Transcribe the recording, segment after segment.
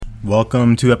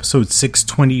Welcome to episode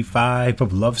 625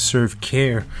 of Love Serve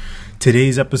Care.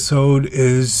 Today's episode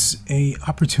is an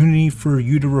opportunity for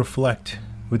you to reflect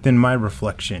within my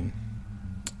reflection.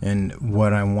 And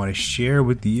what I want to share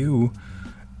with you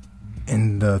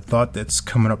and the thought that's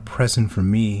coming up present for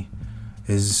me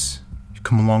is you've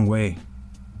come a long way,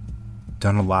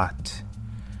 done a lot.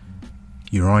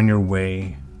 You're on your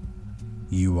way.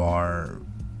 You are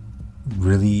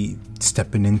really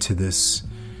stepping into this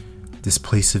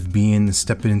place of being,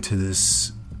 stepping into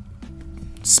this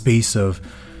space of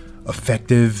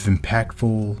effective,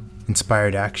 impactful,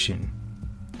 inspired action.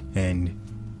 And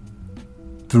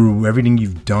through everything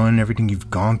you've done, everything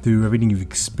you've gone through, everything you've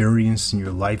experienced in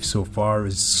your life so far,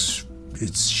 it's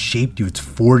shaped you, it's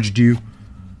forged you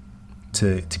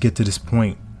to get to this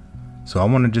point. So I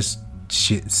want to just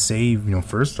say,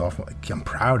 first off, I'm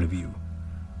proud of you.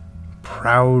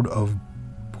 Proud of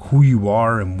who you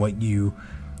are and what you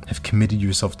have committed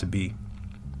yourself to be,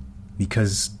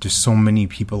 because there's so many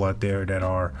people out there that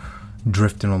are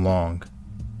drifting along,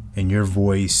 and your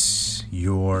voice,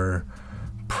 your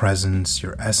presence,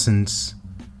 your essence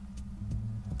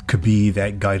could be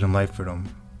that guiding light for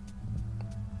them.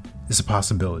 It's a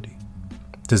possibility.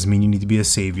 Doesn't mean you need to be a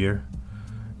savior.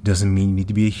 Doesn't mean you need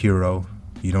to be a hero.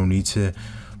 You don't need to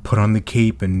put on the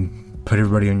cape and put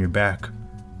everybody on your back,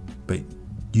 but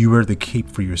you wear the cape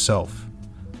for yourself,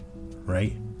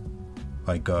 right?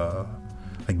 Like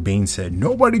Bane said,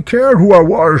 nobody cared who I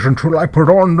was until I put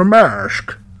on the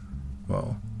mask.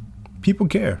 Well, people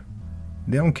care.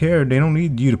 They don't care. They don't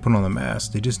need you to put on the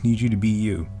mask. They just need you to be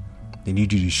you. They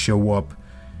need you to show up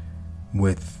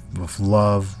with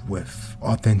love, with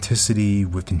authenticity,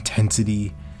 with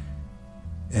intensity,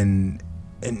 and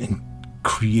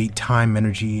create time,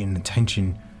 energy, and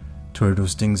attention toward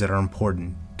those things that are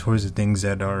important, towards the things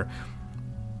that are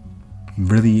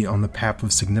really on the path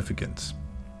of significance.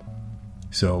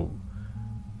 So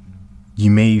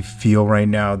you may feel right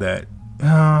now that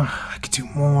I could do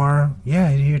more. Yeah,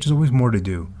 there's always more to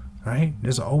do, right?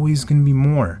 There's always going to be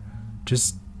more.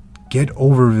 Just get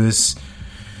over this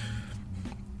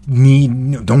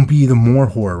need. Don't be the more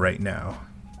whore right now.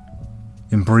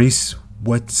 Embrace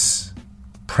what's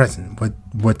present,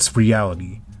 what's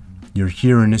reality. You're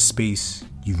here in this space.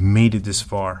 You've made it this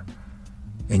far.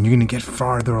 And you're going to get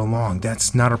farther along.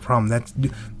 That's not a problem.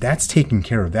 That's taken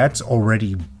care of. That's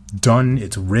already done.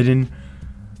 It's written.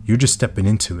 You're just stepping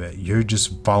into it. You're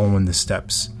just following the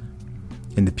steps.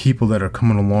 And the people that are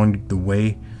coming along the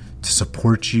way to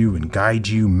support you and guide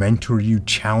you, mentor you,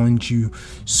 challenge you,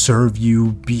 serve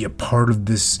you, be a part of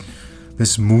this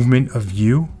movement of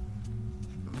you,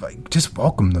 just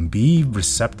welcome them. Be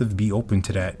receptive. Be open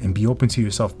to that. And be open to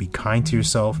yourself. Be kind to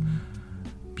yourself.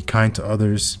 Be kind to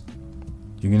others.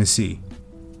 You're going to see.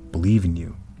 Believe in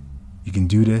you. You can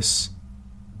do this.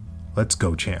 Let's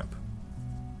go, champ.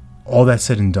 All that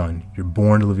said and done, you're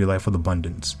born to live your life with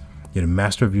abundance. You're the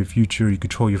master of your future. You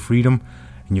control your freedom.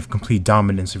 And you have complete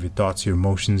dominance of your thoughts, your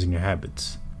emotions, and your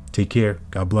habits. Take care.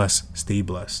 God bless. Stay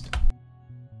blessed.